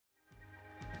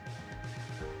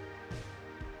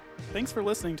Thanks for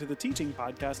listening to the teaching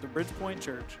podcast of Bridgepoint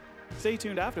Church. Stay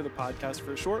tuned after the podcast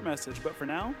for a short message, but for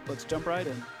now, let's jump right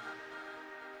in.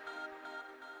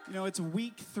 You know, it's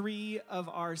week 3 of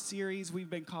our series we've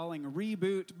been calling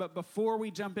Reboot, but before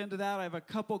we jump into that, I have a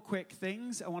couple quick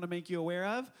things I want to make you aware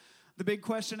of. The big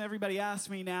question everybody asks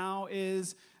me now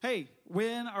is, hey,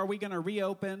 when are we going to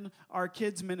reopen our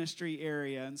kids ministry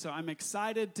area? And so I'm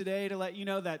excited today to let you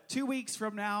know that 2 weeks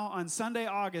from now, on Sunday,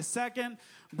 August 2nd,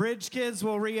 Bridge Kids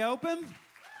will reopen.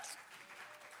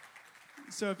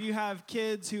 So if you have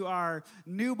kids who are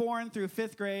newborn through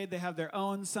 5th grade, they have their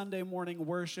own Sunday morning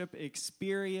worship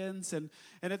experience. And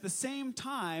at the same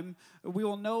time, we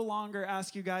will no longer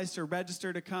ask you guys to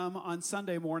register to come on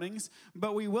Sunday mornings,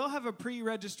 but we will have a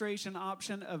pre-registration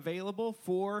option available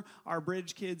for our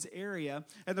Bridge Kids area.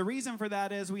 And the reason for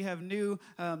that is we have new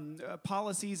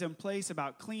policies in place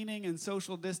about cleaning and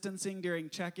social distancing during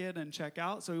check-in and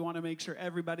check-out. So we want to make sure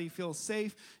everybody feels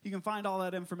safe. You can find all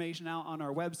that information out on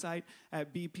our website at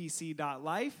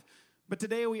bpc.life. But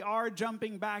today we are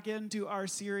jumping back into our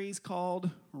series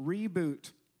called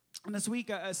Reboot. And this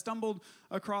week I stumbled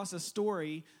across a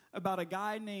story about a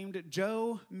guy named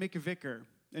Joe McVicker.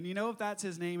 And you know, if that's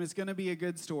his name, it's going to be a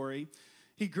good story.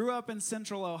 He grew up in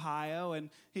central Ohio,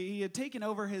 and he had taken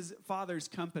over his father's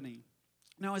company.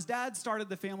 Now, his dad started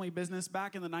the family business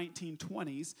back in the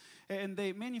 1920s, and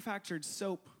they manufactured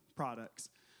soap products.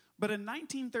 But in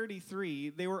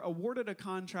 1933, they were awarded a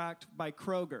contract by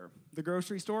Kroger, the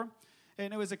grocery store,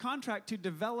 and it was a contract to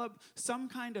develop some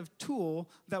kind of tool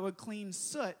that would clean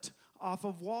soot off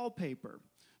of wallpaper.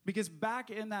 Because back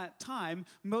in that time,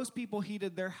 most people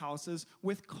heated their houses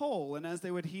with coal, and as they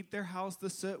would heat their house, the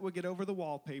soot would get over the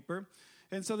wallpaper.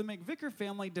 And so the McVicker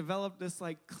family developed this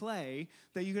like clay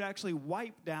that you could actually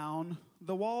wipe down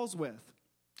the walls with.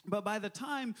 But by the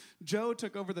time Joe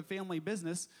took over the family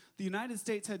business, the United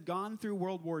States had gone through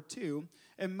World War II,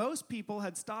 and most people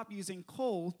had stopped using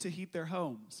coal to heat their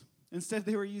homes. Instead,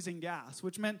 they were using gas,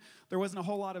 which meant there wasn't a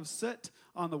whole lot of soot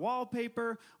on the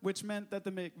wallpaper, which meant that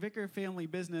the McVicker family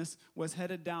business was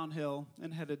headed downhill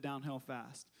and headed downhill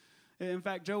fast. In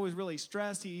fact, Joe was really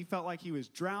stressed. He felt like he was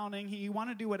drowning. He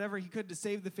wanted to do whatever he could to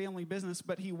save the family business,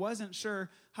 but he wasn't sure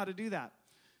how to do that.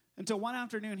 Until one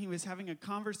afternoon, he was having a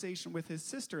conversation with his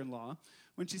sister-in-law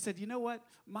when she said, you know what,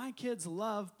 my kids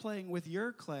love playing with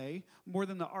your clay more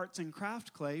than the arts and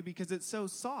craft clay because it's so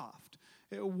soft.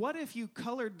 What if you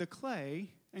colored the clay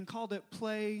and called it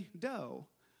Play-Doh?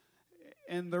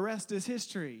 And the rest is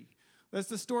history. That's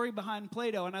the story behind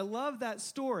Play-Doh. And I love that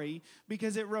story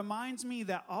because it reminds me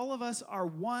that all of us are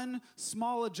one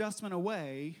small adjustment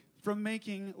away from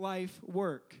making life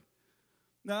work.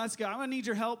 Now, that's good. I'm going to need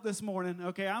your help this morning.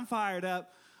 Okay, I'm fired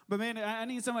up. But, man, I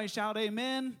need somebody to shout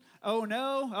amen. Oh,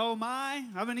 no. Oh, my.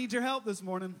 I'm going to need your help this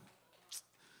morning.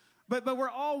 But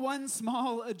we're all one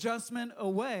small adjustment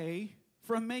away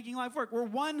from making life work. We're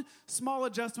one small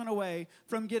adjustment away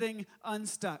from getting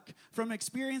unstuck, from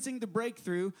experiencing the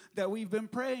breakthrough that we've been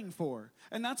praying for.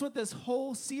 And that's what this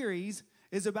whole series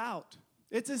is about.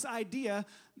 It's this idea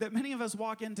that many of us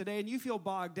walk in today and you feel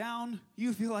bogged down.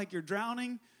 You feel like you're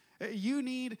drowning. You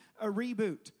need a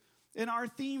reboot. And our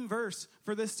theme verse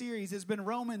for this series has been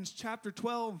Romans chapter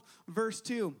 12, verse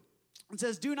 2. It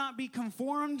says, do not be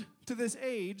conformed to this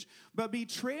age, but be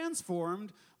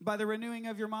transformed by the renewing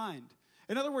of your mind.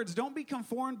 In other words, don't be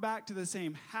conformed back to the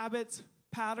same habits,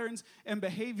 patterns, and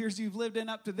behaviors you've lived in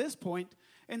up to this point.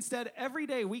 Instead, every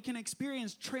day we can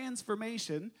experience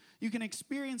transformation. You can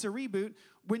experience a reboot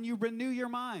when you renew your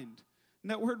mind. And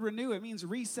that word renew, it means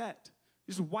reset.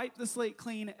 Just wipe the slate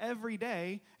clean every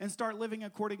day and start living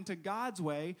according to God's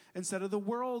way instead of the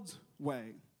world's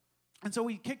way. And so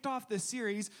we kicked off this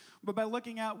series by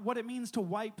looking at what it means to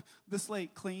wipe the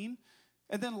slate clean.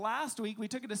 And then last week, we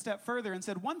took it a step further and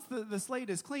said, once the slate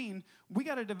is clean, we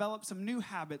got to develop some new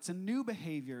habits and new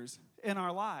behaviors in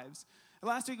our lives.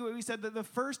 Last week, we said that the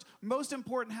first most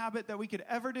important habit that we could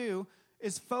ever do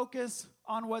is focus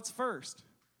on what's first.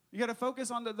 You got to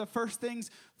focus on the first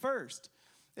things first.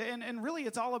 And really,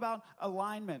 it's all about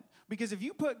alignment. Because if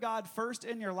you put God first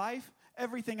in your life,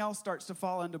 everything else starts to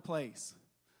fall into place.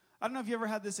 I don't know if you ever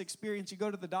had this experience. You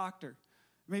go to the doctor.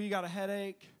 Maybe you got a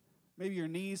headache. Maybe your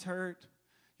knees hurt.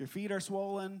 Your feet are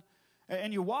swollen.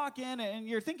 And you walk in, and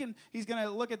you're thinking he's going to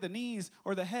look at the knees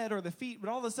or the head or the feet. But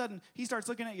all of a sudden, he starts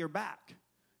looking at your back.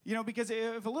 You know, because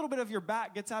if a little bit of your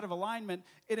back gets out of alignment,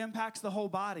 it impacts the whole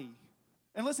body.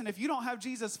 And listen, if you don't have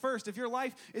Jesus first, if your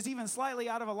life is even slightly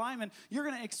out of alignment, you're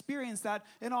going to experience that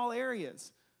in all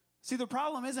areas. See, the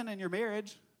problem isn't in your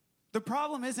marriage. The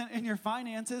problem isn't in your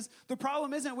finances. The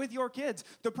problem isn't with your kids.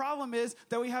 The problem is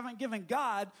that we haven't given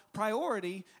God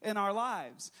priority in our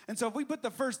lives. And so if we put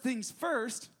the first things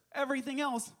first, everything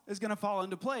else is going to fall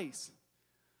into place.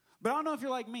 But I don't know if you're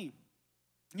like me.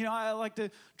 I like to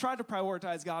try to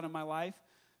prioritize God in my life.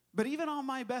 But even on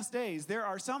my best days, there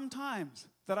are some times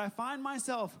that I find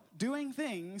myself doing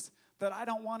things that I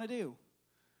don't want to do.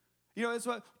 It's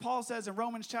what Paul says in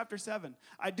Romans chapter 7.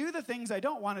 I do the things I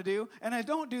don't want to do, and I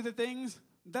don't do the things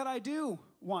that I do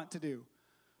want to do.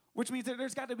 Which means that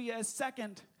there's got to be a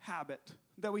second habit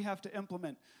that we have to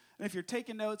implement. And if you're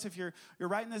taking notes, if you're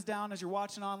writing this down as you're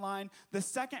watching online, the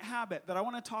second habit that I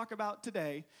want to talk about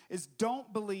today is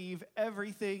don't believe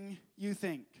everything you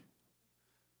think.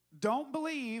 Don't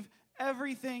believe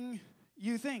everything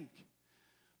you think.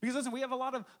 Because listen, we have a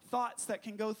lot of thoughts that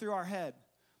can go through our head.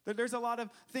 That there's a lot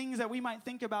of things that we might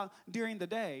think about during the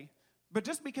day, but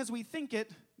just because we think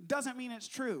it doesn't mean it's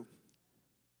true.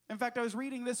 In fact, I was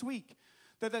reading this week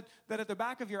that at the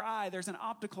back of your eye, there's an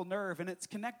optical nerve, and it's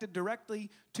connected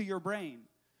directly to your brain.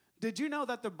 Did you know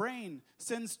that the brain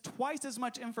sends twice as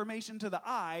much information to the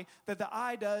eye that the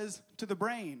eye does to the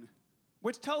brain?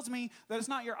 Which tells me that it's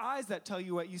not your eyes that tell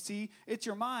you what you see, it's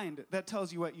your mind that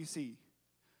tells you what you see.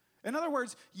 In other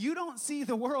words, you don't see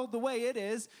the world the way it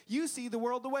is, you see the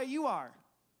world the way you are.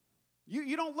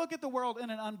 You don't look at the world in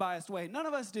an unbiased way. None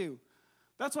of us do.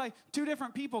 That's why two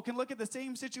different people can look at the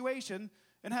same situation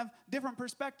and have different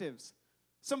perspectives.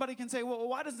 Somebody can say, well,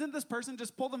 why doesn't this person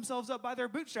just pull themselves up by their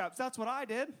bootstraps? That's what I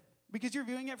did, because you're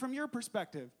viewing it from your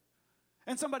perspective.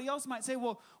 And somebody else might say,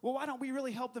 well, why don't we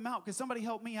really help them out? Because somebody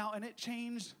helped me out and it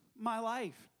changed my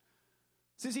life.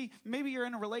 So see, maybe you're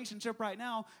in a relationship right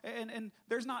now and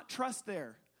there's not trust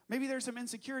there. Maybe there's some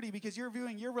insecurity because you're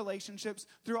viewing your relationships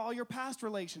through all your past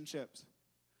relationships.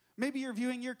 Maybe you're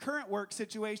viewing your current work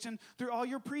situation through all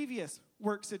your previous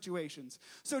work situations.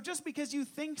 So just because you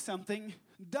think something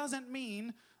doesn't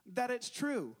mean that it's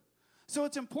true. So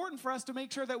it's important for us to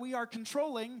make sure that we are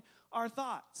controlling our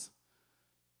thoughts.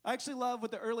 I actually love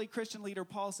what the early Christian leader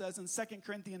Paul says in 2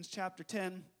 Corinthians chapter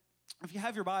 10. If you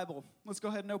have your Bible, let's go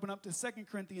ahead and open up to 2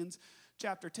 Corinthians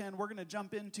chapter 10. We're going to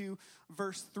jump into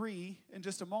verse 3 in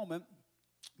just a moment.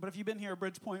 But if you've been here at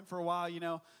Bridgepoint for a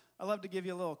while, I love to give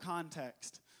you a little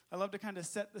context. I love to kind of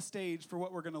set the stage for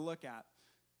what we're going to look at.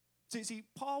 So see,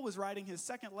 Paul was writing his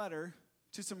second letter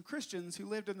to some Christians who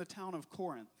lived in the town of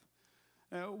Corinth.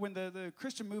 When the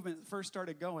Christian movement first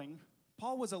started going,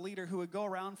 Paul was a leader who would go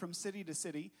around from city to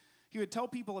city. He would tell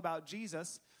people about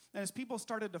Jesus. And as people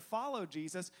started to follow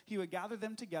Jesus, he would gather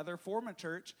them together, form a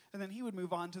church, and then he would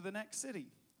move on to the next city.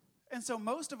 And so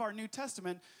most of our New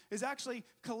Testament is actually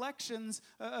collections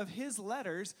of his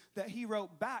letters that he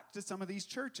wrote back to some of these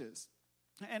churches.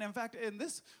 And in fact, in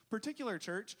this particular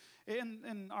church,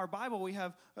 in our Bible, we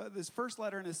have this first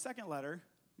letter and his second letter.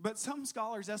 But some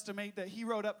scholars estimate that he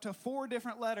wrote up to 4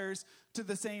 different letters to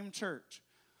the same church.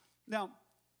 Now,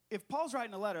 if Paul's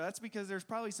writing a letter, that's because there's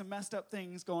probably some messed up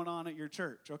things going on at your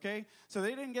church, okay? So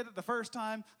they didn't get it the first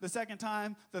time, the second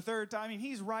time, the third time. I mean,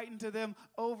 he's writing to them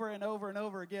over and over and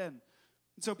over again.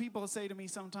 And so people say to me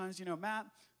sometimes, Matt,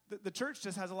 the church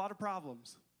just has a lot of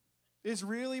problems. It's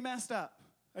really messed up.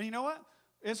 And you know what?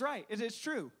 It's right. It's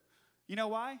true. You know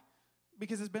why?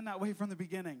 Because it's been that way from the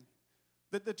beginning.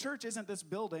 The church isn't this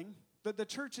building. The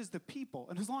church is the people.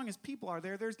 And as long as people are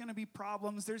there, there's going to be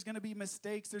problems. There's going to be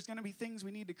mistakes. There's going to be things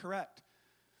we need to correct.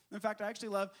 In fact, I actually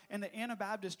love in the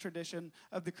Anabaptist tradition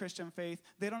of the Christian faith,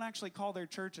 they don't actually call their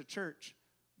church a church.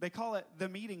 They call it the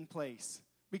meeting place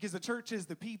because the church is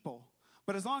the people.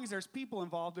 But as long as there's people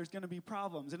involved, there's going to be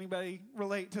problems. Anybody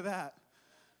relate to that?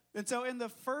 And so in the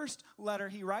first letter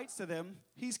he writes to them,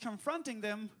 he's confronting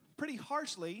them pretty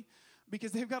harshly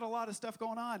because they've got a lot of stuff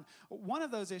going on. One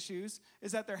of those issues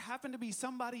is that there happened to be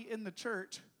somebody in the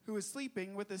church who was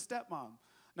sleeping with his stepmom.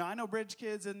 Now, I know Bridge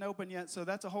Kids isn't open yet, so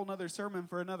that's a whole nother sermon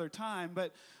for another time.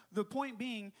 But the point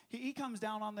being, he comes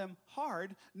down on them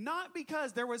hard, not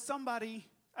because there was somebody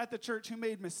at the church who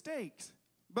made mistakes,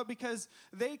 but because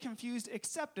they confused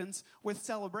acceptance with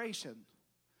celebration.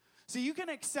 So you can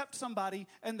accept somebody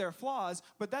and their flaws,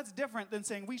 but that's different than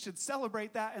saying we should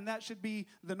celebrate that and that should be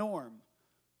the norm.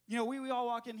 We all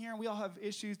walk in here and we all have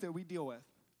issues that we deal with.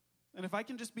 And if I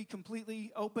can just be completely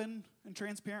open and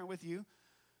transparent with you,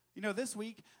 this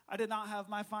week I did not have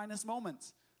my finest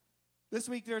moments. This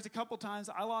week there's a couple times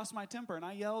I lost my temper and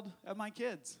I yelled at my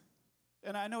kids.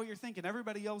 And I know what you're thinking.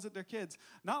 Everybody yells at their kids.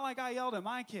 Not like I yelled at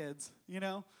my kids,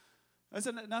 That's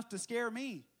enough to scare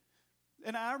me.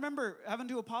 And I remember having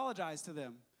to apologize to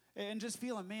them and just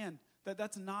feeling, man,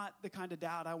 that's not the kind of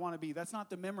dad I want to be. That's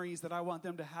not the memories that I want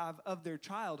them to have of their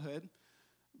childhood.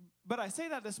 But I say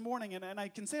that this morning, and I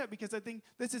can say it because I think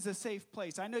this is a safe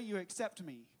place. I know you accept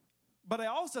me. But I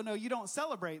also know you don't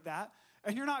celebrate that,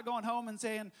 and you're not going home and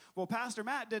saying, well, Pastor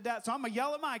Matt did that, so I'm going to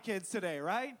yell at my kids today,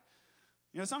 right?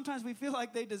 You know, sometimes we feel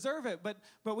like they deserve it, but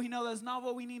we know that's not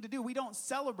what we need to do. We don't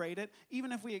celebrate it,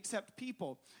 even if we accept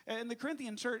people. And the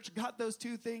Corinthian church got those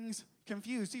two things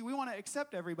confused. See, we want to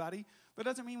accept everybody, but it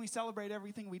doesn't mean we celebrate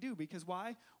everything we do, because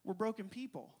why? We're broken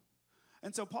people.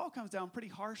 And so Paul comes down pretty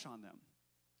harsh on them.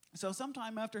 So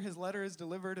sometime after his letter is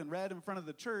delivered and read in front of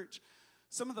the church,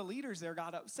 some of the leaders there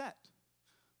got upset.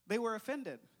 They were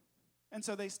offended. And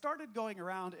so they started going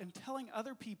around and telling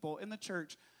other people in the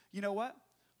church, you know what?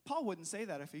 Paul wouldn't say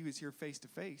that if he was here face to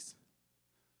face.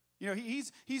 You know,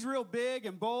 he's real big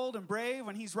and bold and brave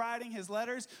when he's writing his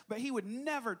letters, but he would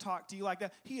never talk to you like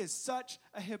that. He is such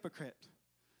a hypocrite.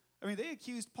 I mean, they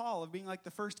accused Paul of being like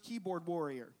the first keyboard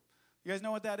warrior. You guys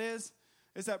know what that is?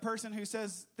 It's that person who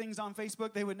says things on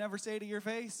Facebook they would never say to your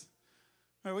face.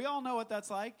 We all know what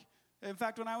that's like. In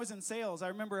fact, when I was in sales, I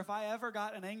remember if I ever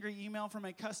got an angry email from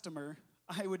a customer,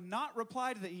 I would not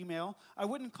reply to the email. I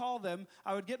wouldn't call them.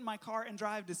 I would get in my car and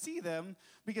drive to see them,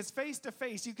 because face to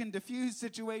face you can diffuse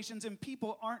situations and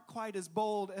people aren't quite as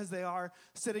bold as they are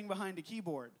sitting behind a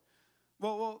keyboard.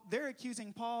 Well, they're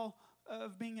accusing Paul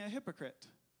of being a hypocrite,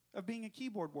 of being a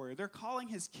keyboard warrior. They're calling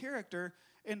his character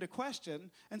into question.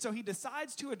 And so he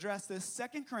decides to address this.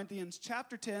 2 Corinthians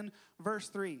chapter 10, verse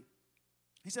 3.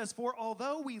 He says, for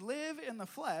although we live in the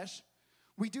flesh,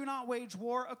 we do not wage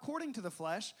war according to the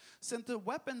flesh, since the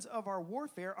weapons of our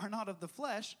warfare are not of the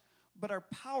flesh, but are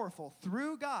powerful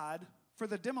through God for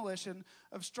the demolition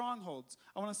of strongholds.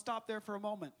 I want to stop there for a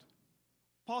moment.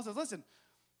 Paul says, listen,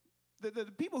 the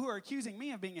people who are accusing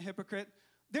me of being a hypocrite,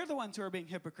 they're the ones who are being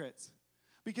hypocrites.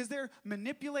 Because they're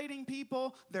manipulating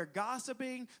people, they're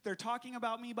gossiping, they're talking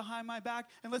about me behind my back.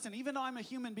 And listen, even though I'm a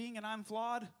human being and I'm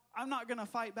flawed, I'm not going to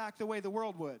fight back the way the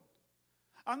world would.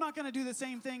 I'm not going to do the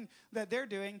same thing that they're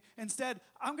doing. Instead,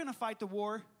 I'm going to fight the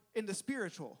war in the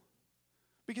spiritual.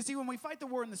 Because see, when we fight the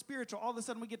war in the spiritual, all of a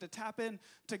sudden we get to tap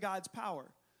into God's power.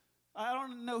 I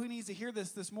don't know who needs to hear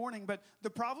this morning, but the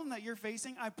problem that you're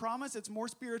facing, I promise it's more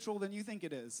spiritual than you think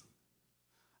it is.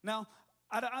 Now,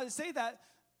 I say that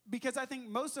because I think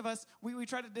most of us, we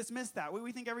try to dismiss that.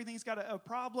 We think everything's got a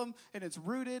problem and it's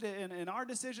rooted in our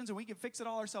decisions and we can fix it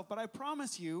all ourselves. But I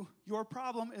promise you, your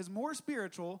problem is more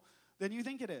spiritual than you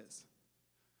think it is.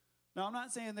 Now, I'm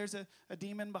not saying there's a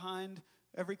demon behind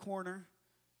every corner.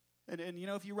 And you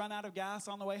know, if you run out of gas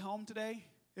on the way home today,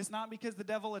 it's not because the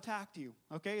devil attacked you,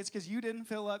 okay? It's because you didn't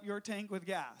fill up your tank with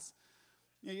gas.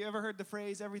 You ever heard the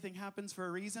phrase, everything happens for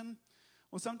a reason?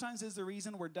 Well, sometimes it's the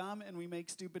reason we're dumb and we make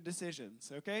stupid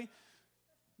decisions, okay?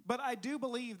 But I do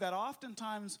believe that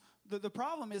oftentimes the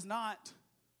problem is not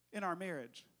in our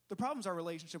marriage. The problem is our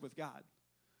relationship with God.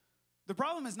 The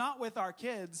problem is not with our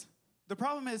kids. The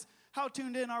problem is how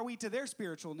tuned in are we to their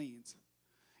spiritual needs?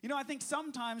 You know, I think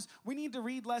sometimes we need to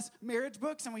read less marriage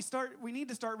books and we need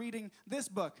to start reading this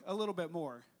book a little bit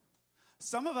more.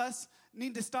 Some of us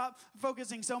need to stop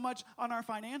focusing so much on our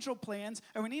financial plans,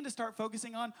 and we need to start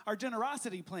focusing on our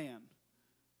generosity plan.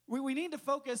 We need to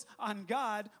focus on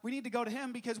God. We need to go to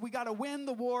Him because we got to win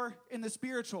the war in the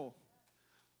spiritual.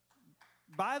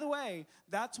 By the way,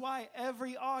 that's why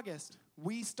every August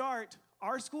we start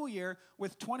our school year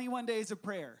with 21 days of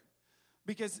prayer,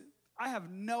 because I have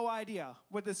no idea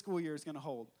what this school year is going to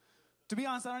hold. To be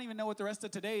honest, I don't even know what the rest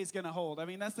of today is going to hold. I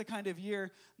mean, that's the kind of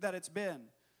year that it's been.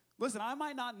 Listen, I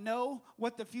might not know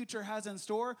what the future has in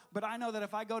store, but I know that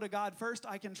if I go to God first,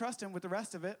 I can trust Him with the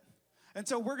rest of it. And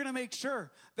so we're going to make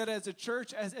sure that as a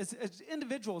church, as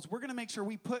individuals, we're going to make sure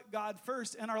we put God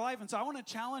first in our life. And so I want to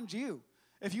challenge you.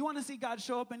 If you want to see God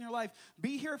show up in your life,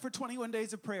 be here for 21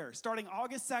 days of prayer, starting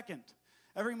August 2nd,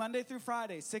 every Monday through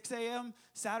Friday, 6 a.m.,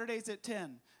 Saturdays at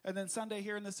 10, and then Sunday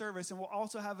here in the service. And we'll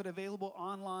also have it available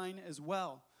online as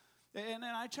well. And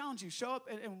I challenge you, show up,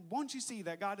 and won't you see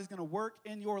that God is going to work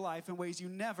in your life in ways you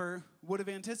never would have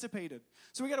anticipated.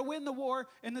 So we got to win the war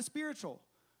in the spiritual.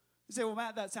 You say, well,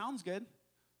 Matt, that sounds good.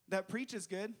 That preaches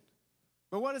good.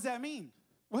 But what does that mean?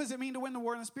 What does it mean to win the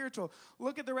war in the spiritual?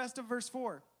 Look at the rest of verse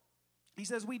 4. He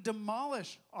says, we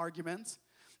demolish arguments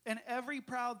and every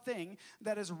proud thing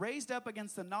that is raised up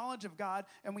against the knowledge of God,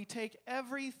 and we take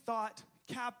every thought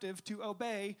captive to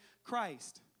obey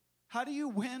Christ. How do you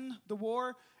win the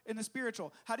war in the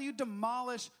spiritual? How do you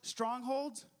demolish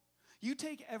strongholds? You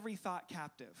take every thought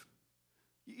captive.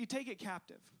 You take it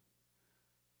captive.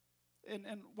 And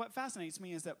what fascinates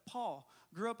me is that Paul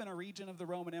grew up in a region of the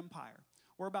Roman Empire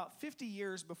where about 50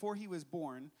 years before he was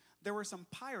born, there were some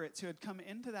pirates who had come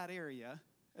into that area,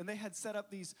 and they had set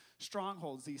up these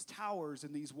strongholds, these towers,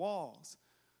 and these walls.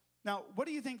 Now, what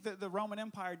do you think that the Roman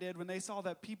Empire did when they saw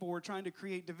that people were trying to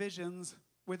create divisions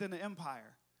within the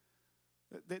empire?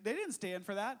 They didn't stand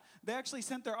for that. They actually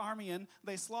sent their army in,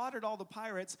 they slaughtered all the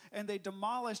pirates, and they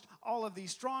demolished all of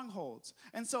these strongholds.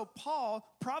 And so Paul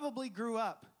probably grew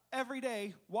up every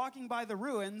day walking by the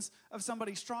ruins of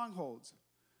somebody's strongholds.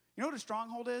 You know what a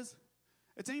stronghold is?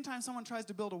 It's anytime someone tries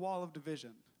to build a wall of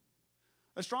division.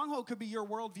 A stronghold could be your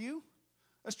worldview.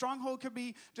 A stronghold could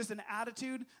be just an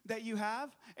attitude that you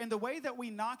have. And the way that we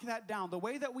knock that down, the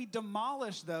way that we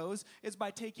demolish those is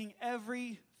by taking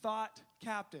every thought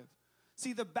captive.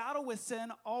 See, the battle with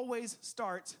sin always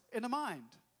starts in the mind.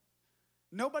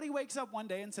 Nobody wakes up one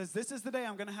day and says, this is the day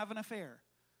I'm going to have an affair.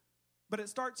 But it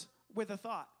starts with a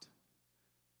thought.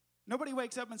 Nobody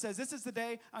wakes up and says, this is the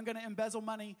day I'm going to embezzle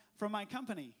money from my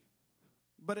company.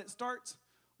 But it starts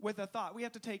with a thought. We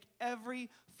have to take every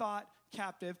thought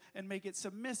captive and make it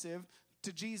submissive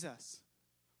to Jesus.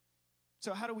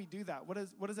 So how do we do that? What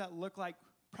does that look like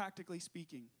practically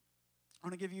speaking? I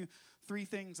want to give you 3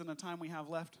 things in the time we have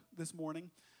left this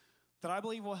morning that I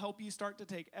believe will help you start to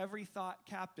take every thought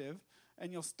captive,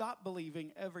 and you'll stop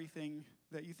believing everything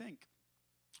that you think.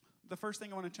 The first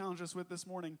thing I want to challenge us with this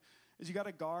morning is you got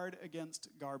to guard against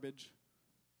garbage.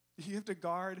 You have to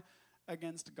guard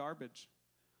against garbage.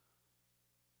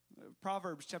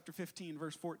 Proverbs chapter 15,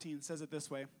 verse 14 says it this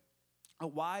way: a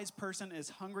wise person is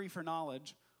hungry for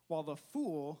knowledge, while the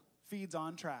fool feeds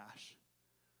on trash.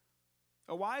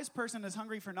 A wise person is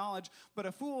hungry for knowledge, but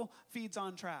a fool feeds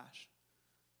on trash.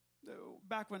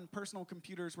 Back when personal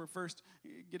computers were first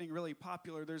getting really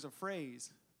popular, there's a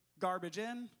phrase, garbage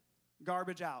in,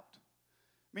 garbage out.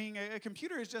 Meaning a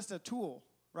computer is just a tool,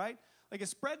 right? Like a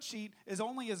spreadsheet is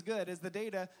only as good as the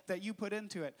data that you put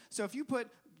into it. So if you put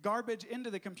garbage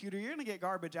into the computer, you're going to get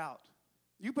garbage out.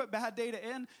 You put bad data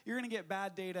in, you're going to get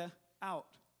bad data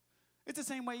out. It's the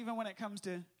same way even when it comes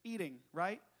to eating,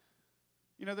 right?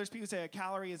 You know, there's people who say a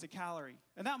calorie is a calorie,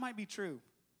 and that might be true.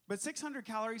 But 600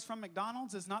 calories from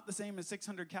McDonald's is not the same as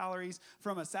 600 calories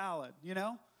from a salad, you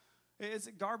know? It's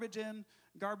garbage in,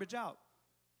 garbage out.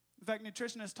 In fact,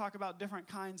 nutritionists talk about different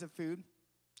kinds of food.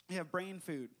 You have brain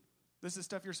food. This is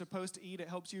stuff you're supposed to eat. It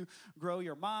helps you grow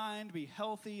your mind, be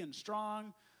healthy and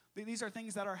strong. These are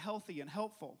things that are healthy and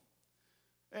helpful.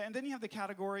 And then you have the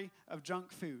category of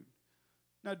junk food.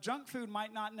 Now, junk food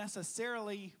might not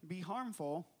necessarily be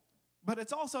harmful, but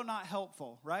it's also not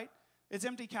helpful, right? It's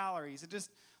empty calories. It just,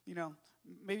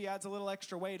 maybe adds a little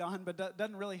extra weight on, but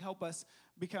doesn't really help us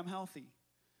become healthy.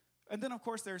 And then, of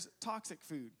course, there's toxic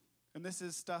food. And this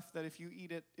is stuff that if you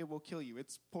eat it, it will kill you.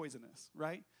 It's poisonous,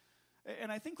 right?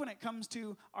 And I think when it comes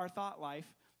to our thought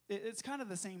life, it's kind of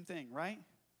the same thing, right?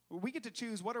 We get to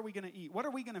choose, what are we going to eat? What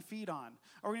are we going to feed on?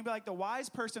 Are we going to be like the wise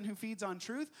person who feeds on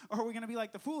truth? Or are we going to be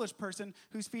like the foolish person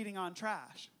who's feeding on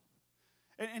trash?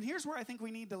 And here's where I think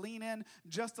we need to lean in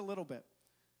just a little bit.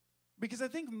 Because I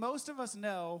think most of us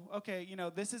know, okay,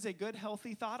 this is a good,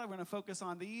 healthy thought. I'm going to focus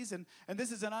on these. And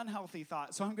this is an unhealthy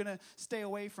thought, so I'm going to stay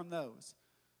away from those.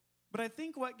 But I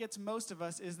think what gets most of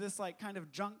us is this like kind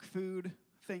of junk food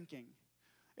thinking.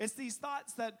 It's these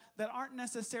thoughts that aren't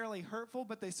necessarily hurtful,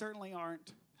 but they certainly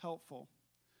aren't helpful.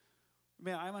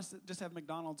 Man, I must just have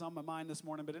McDonald's on my mind this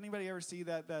morning, but anybody ever see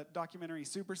that documentary,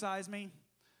 Super Size Me?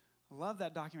 I love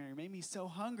that documentary. It made me so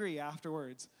hungry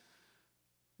afterwards.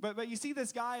 But you see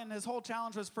this guy, and his whole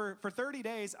challenge was for 30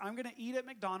 days, I'm going to eat at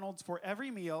McDonald's for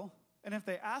every meal, and if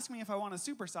they ask me if I want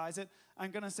to supersize it,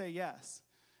 I'm going to say yes.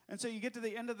 And so you get to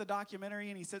the end of the documentary,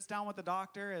 and he sits down with the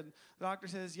doctor, and the doctor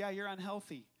says, yeah, you're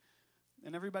unhealthy.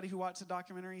 And everybody who watched the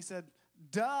documentary said,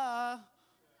 duh.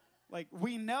 Like,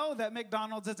 we know that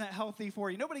McDonald's isn't healthy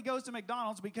for you. Nobody goes to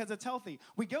McDonald's because it's healthy.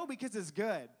 We go because it's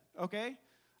good, okay?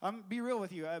 Be real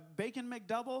with you. A bacon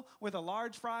McDouble with a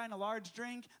large fry and a large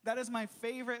drink, that is my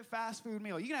favorite fast food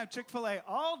meal. You can have Chick-fil-A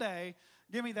all day.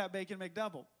 Give me that bacon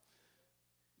McDouble.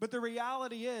 But the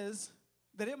reality is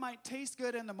that it might taste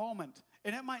good in the moment,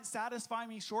 and it might satisfy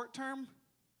me short term,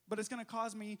 but it's going to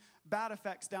cause me bad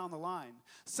effects down the line.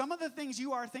 Some of the things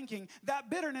you are thinking, that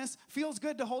bitterness feels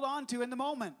good to hold on to in the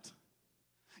moment.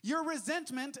 Your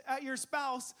resentment at your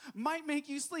spouse might make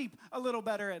you sleep a little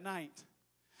better at night.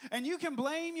 And you can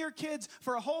blame your kids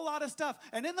for a whole lot of stuff.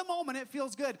 And in the moment, it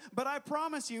feels good. But I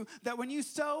promise you that when you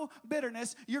sow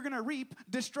bitterness, you're going to reap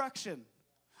destruction.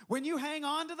 When you hang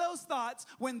on to those thoughts,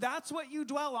 when that's what you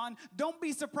dwell on, don't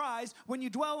be surprised when you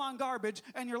dwell on garbage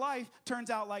and your life turns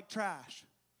out like trash.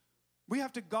 We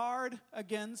have to guard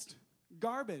against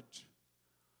garbage.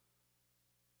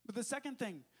 But the second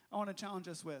thing I want to challenge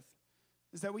us with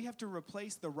is that we have to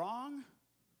replace the wrong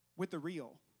with the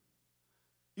real.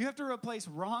 You have to replace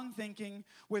wrong thinking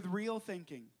with real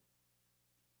thinking.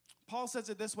 Paul says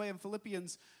it this way in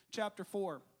Philippians chapter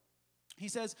 4. He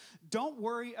says, don't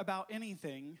worry about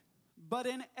anything, but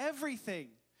in everything,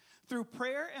 through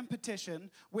prayer and petition,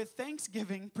 with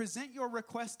thanksgiving, present your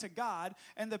requests to God,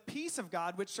 and the peace of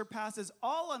God, which surpasses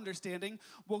all understanding,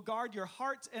 will guard your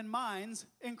hearts and minds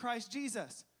in Christ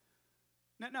Jesus.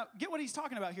 Now, get what he's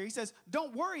talking about here. He says,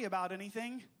 don't worry about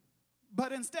anything,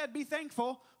 but instead be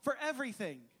thankful for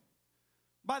everything.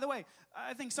 By the way,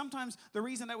 I think sometimes the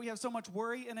reason that we have so much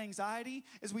worry and anxiety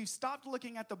is we've stopped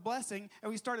looking at the blessing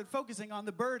and we started focusing on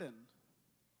the burden.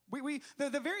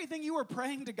 The very thing you were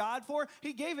praying to God for,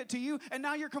 he gave it to you, and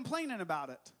now you're complaining about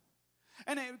it.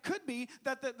 And it could be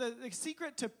that the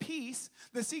secret to peace,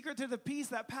 the secret to the peace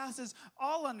that passes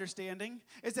all understanding,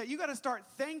 is that you got to start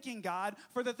thanking God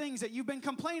for the things that you've been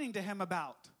complaining to him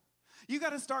about. You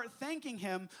got to start thanking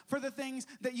him for the things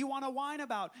that you want to whine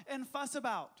about and fuss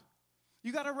about.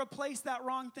 You got to replace that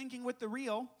wrong thinking with the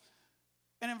real.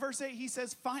 And in verse 8, he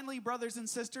says, finally, brothers and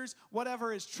sisters,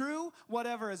 whatever is true,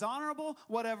 whatever is honorable,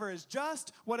 whatever is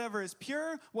just, whatever is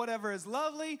pure, whatever is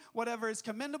lovely, whatever is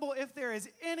commendable, if there is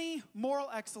any moral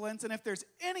excellence and if there's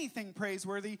anything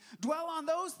praiseworthy, dwell on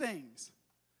those things.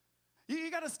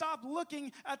 You got to stop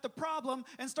looking at the problem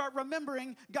and start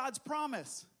remembering God's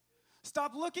promise.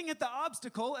 Stop looking at the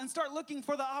obstacle and start looking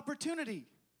for the opportunity.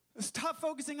 Stop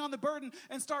focusing on the burden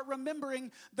and start remembering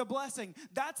the blessing.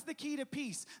 That's the key to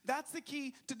peace. That's the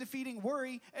key to defeating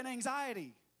worry and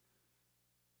anxiety.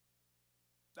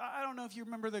 I don't know if you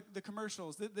remember the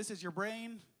commercials. This is your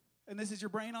brain, and this is your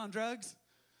brain on drugs.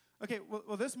 Okay,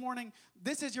 well, this morning,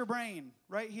 this is your brain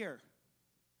right here.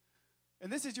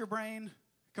 And this is your brain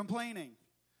complaining.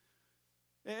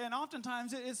 And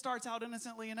oftentimes, it starts out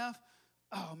innocently enough.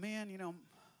 Oh, man,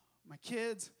 my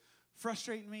kids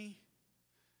frustrate me.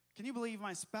 Can you believe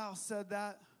my spouse said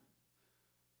that?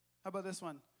 How about this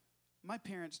one? My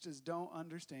parents just don't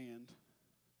understand.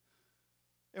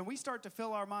 And we start to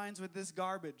fill our minds with this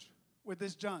garbage, with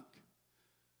this junk.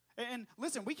 And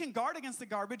listen, we can guard against the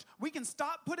garbage. We can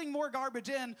stop putting more garbage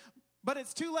in, but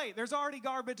it's too late. There's already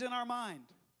garbage in our mind.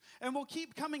 And we'll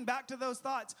keep coming back to those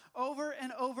thoughts over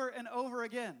and over and over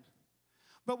again.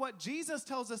 But what Jesus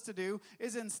tells us to do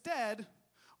is instead,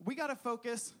 we got to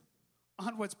focus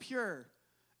on what's pure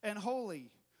and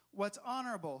holy, what's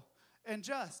honorable and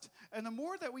just. And the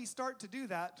more that we start to do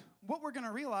that, what we're going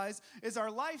to realize is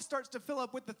our life starts to fill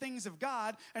up with the things of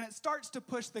God, and it starts to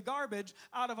push the garbage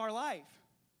out of our life.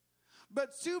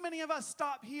 But too many of us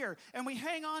stop here, and we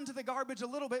hang on to the garbage a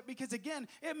little bit because, again,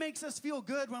 it makes us feel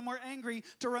good when we're angry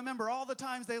to remember all the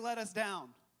times they let us down.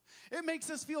 It makes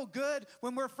us feel good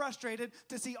when we're frustrated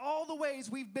to see all the ways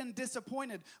we've been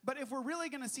disappointed. But if we're really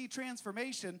going to see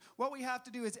transformation, what we have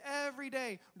to do is every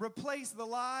day replace the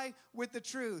lie with the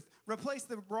truth, replace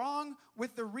the wrong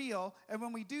with the real. And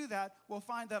when we do that, we'll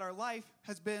find that our life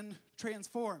has been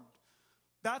transformed.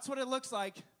 That's what it looks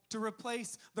like to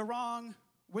replace the wrong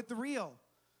with the real.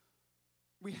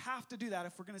 We have to do that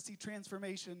if we're going to see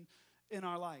transformation in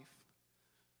our life.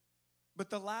 But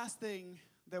the last thing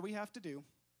that we have to do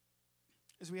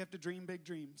is we have to dream big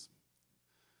dreams.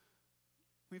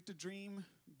 We have to dream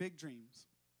big dreams.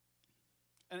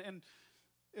 And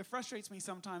it frustrates me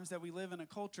sometimes that we live in a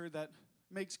culture that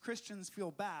makes Christians feel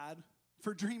bad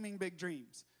for dreaming big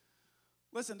dreams.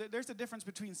 Listen, there's a difference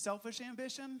between selfish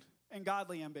ambition and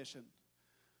godly ambition.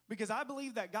 Because I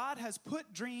believe that God has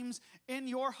put dreams in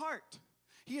your heart.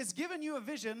 He has given you a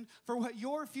vision for what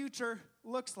your future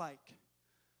looks like.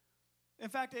 In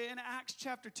fact, in Acts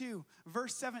chapter 2,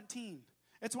 verse 17,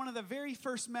 it's one of the very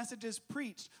first messages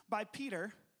preached by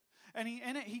Peter. And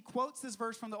in it, he quotes this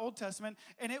verse from the Old Testament.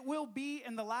 And it will be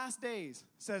in the last days,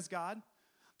 says God,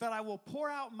 that I will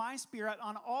pour out my spirit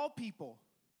on all people.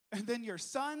 And then your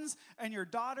sons and your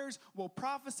daughters will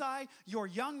prophesy. Your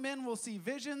young men will see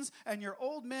visions. And your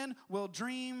old men will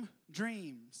dream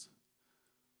dreams.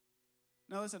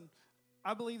 Now listen,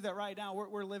 I believe that right now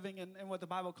we're living in what the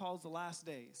Bible calls the last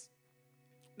days.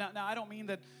 Now I don't mean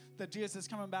that Jesus is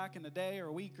coming back in a day or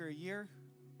a week or a year.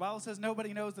 The Bible says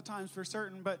nobody knows the times for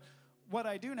certain, but what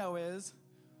I do know is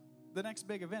the next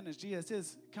big event is Jesus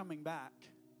is coming back.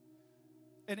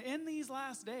 And in these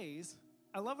last days,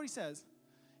 I love what he says,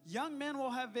 young men will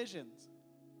have visions.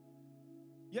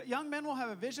 Young men will have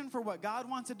a vision for what God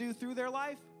wants to do through their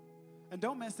life. And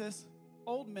don't miss this,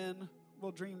 old men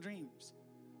will dream dreams.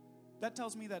 That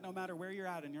tells me that no matter where you're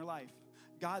at in your life,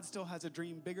 God still has a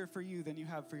dream bigger for you than you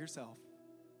have for yourself.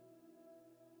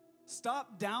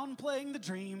 Stop downplaying the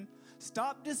dream.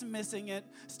 Stop dismissing it.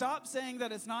 Stop saying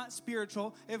that it's not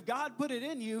spiritual. If God put it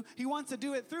in you, he wants to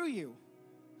do it through you.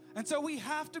 And so we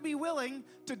have to be willing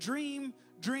to dream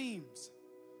dreams.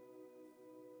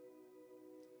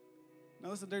 Now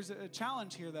listen, there's a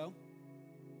challenge here though,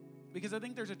 because I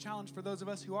think there's a challenge for those of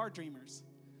us who are dreamers.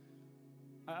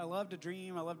 I love to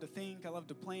dream, I love to think, I love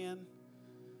to plan.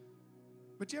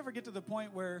 But you ever get to the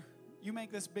point where you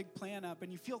make this big plan up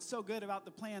and you feel so good about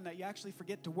the plan that you actually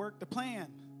forget to work the plan?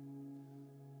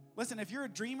 Listen, if you're a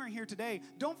dreamer here today,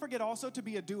 don't forget also to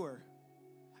be a doer.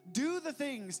 Do the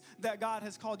things that God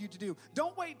has called you to do.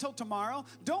 Don't wait till tomorrow.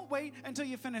 Don't wait until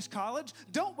you finish college.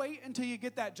 Don't wait until you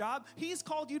get that job. He's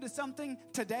called you to something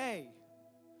today.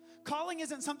 Calling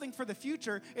isn't something for the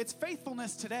future. It's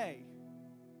faithfulness today.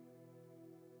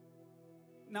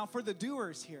 Now for the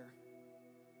doers here,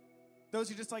 those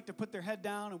who just like to put their head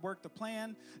down and work the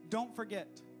plan, don't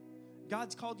forget,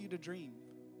 God's called you to dream.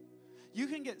 You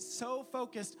can get so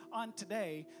focused on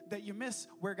today that you miss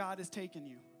where God has taken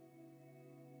you.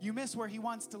 You miss where he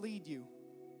wants to lead you.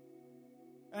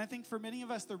 And I think for many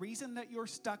of us, the reason that you're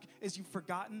stuck is you've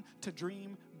forgotten to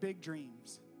dream big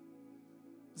dreams.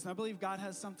 Listen, I believe God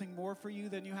has something more for you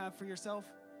than you have for yourself.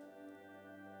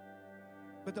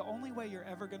 But the only way you're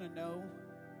ever going to know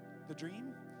the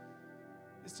dream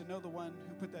is to know the one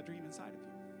who put that dream inside of you.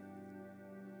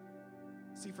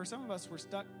 See, for some of us, we're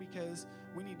stuck because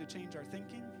we need to change our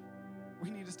thinking. We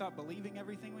need to stop believing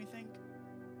everything we think.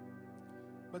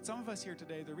 But some of us here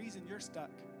today, the reason you're stuck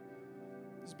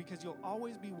is because you'll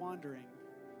always be wandering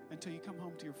until you come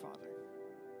home to your Father.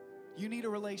 You need a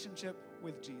relationship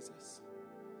with Jesus.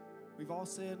 We've all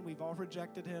sinned. We've all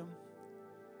rejected him.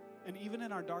 And even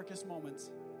in our darkest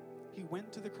moments, he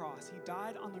went to the cross. He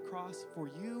died on the cross for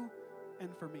you and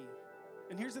for me.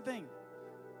 And here's the thing.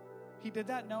 He did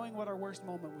that knowing what our worst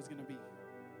moment was going to be.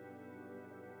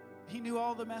 He knew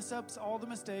all the mess ups, all the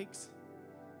mistakes,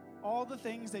 all the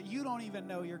things that you don't even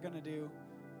know you're going to do.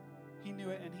 He knew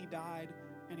it, and he died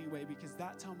anyway because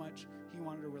that's how much he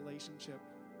wanted a relationship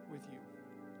with you.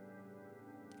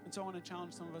 And so I want to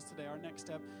challenge some of us today. Our next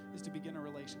step is to begin a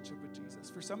relationship with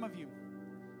Jesus. For some of you,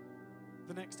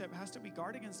 the next step has to be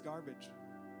guard against garbage.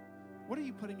 What are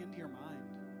you putting into your mind?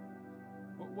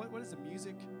 What is the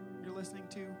music you're listening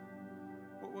to?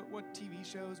 What TV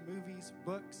shows, movies,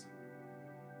 books?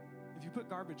 If you put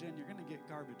garbage in, you're going to get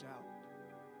garbage out.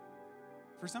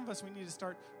 For some of us, we need to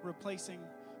start replacing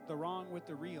the wrong with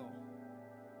the real.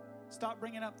 Stop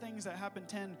bringing up things that happened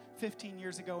 10, 15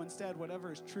 years ago. Instead,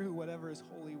 whatever is true, whatever is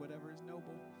holy, whatever is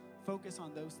noble, focus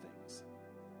on those things.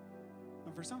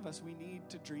 And for some of us, we need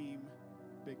to dream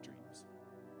big dreams.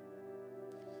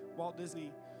 Walt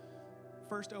Disney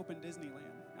first opened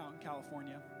Disneyland out in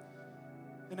California.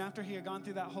 And after he had gone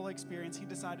through that whole experience, he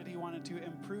decided he wanted to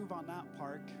improve on that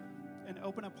park and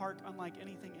open a park unlike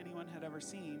anything anyone had ever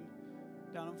seen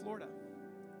down in Florida.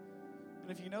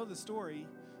 And if you know the story,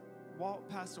 Walt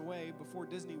passed away before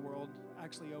Disney World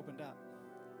actually opened up.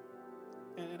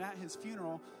 And at his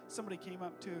funeral, somebody came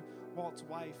up to Walt's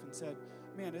wife and said,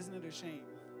 "Man, isn't it a shame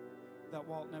that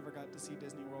Walt never got to see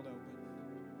Disney World open?"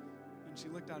 And she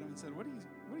looked at him and said, What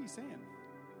are you saying?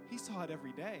 He saw it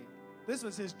every day. This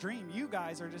was his dream. You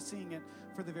guys are just seeing it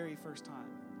for the very first time.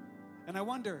 And I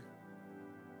wonder,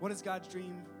 what is God's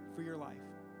dream for your life?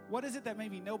 What is it that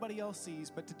maybe nobody else sees,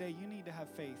 but today you need to have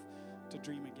faith to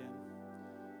dream again?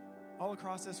 All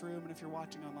across this room, and if you're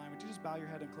watching online, would you just bow your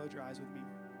head and close your eyes with me?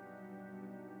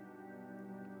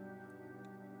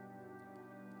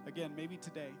 Again, maybe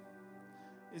today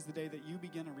is the day that you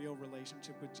begin a real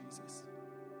relationship with Jesus.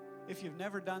 If you've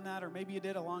never done that, or maybe you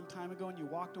did a long time ago and you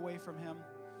walked away from him,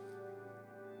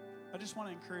 I just want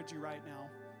to encourage you right now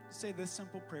to say this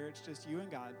simple prayer. It's just you and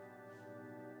God.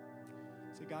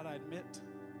 Say, "God, I admit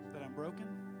that I'm broken,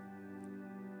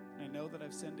 and I know that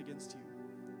I've sinned against you.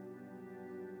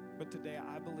 But today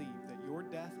I believe that your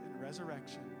death and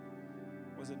resurrection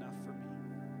was enough for me.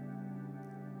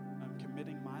 I'm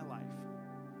committing my life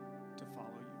to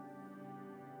follow you."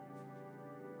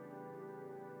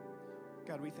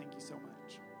 God, we thank you so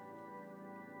much.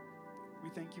 We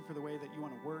thank you for the way that you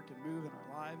want to work and move in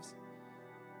our lives.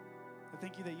 I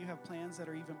thank you that you have plans that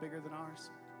are even bigger than ours.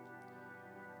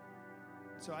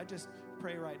 So I just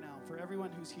pray right now for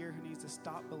everyone who's here who needs to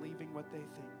stop believing what they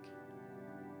think,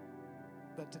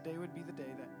 that today would be the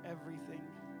day that everything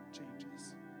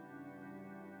changes.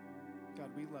 God,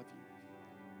 we love you.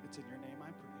 It's in your name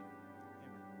I pray.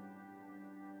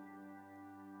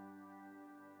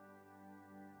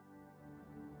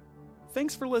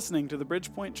 Thanks for listening to the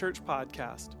Bridgepoint Church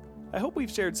podcast. I hope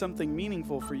we've shared something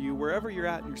meaningful for you wherever you're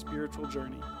at in your spiritual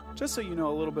journey. Just so you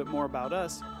know a little bit more about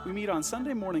us, we meet on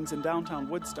Sunday mornings in downtown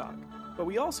Woodstock, but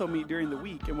we also meet during the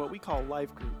week in what we call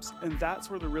life groups, and that's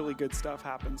where the really good stuff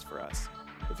happens for us.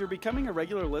 If you're becoming a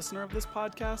regular listener of this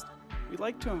podcast, we'd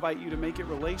like to invite you to make it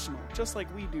relational, just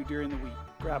like we do during the week.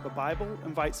 Grab a Bible,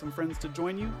 invite some friends to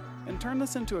join you, and turn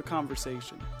this into a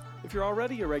conversation. If you're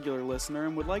already a regular listener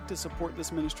and would like to support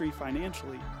this ministry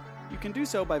financially, you can do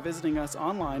so by visiting us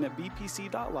online at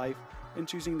bpc.life and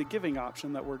choosing the giving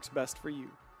option that works best for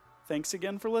you. Thanks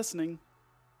again for listening.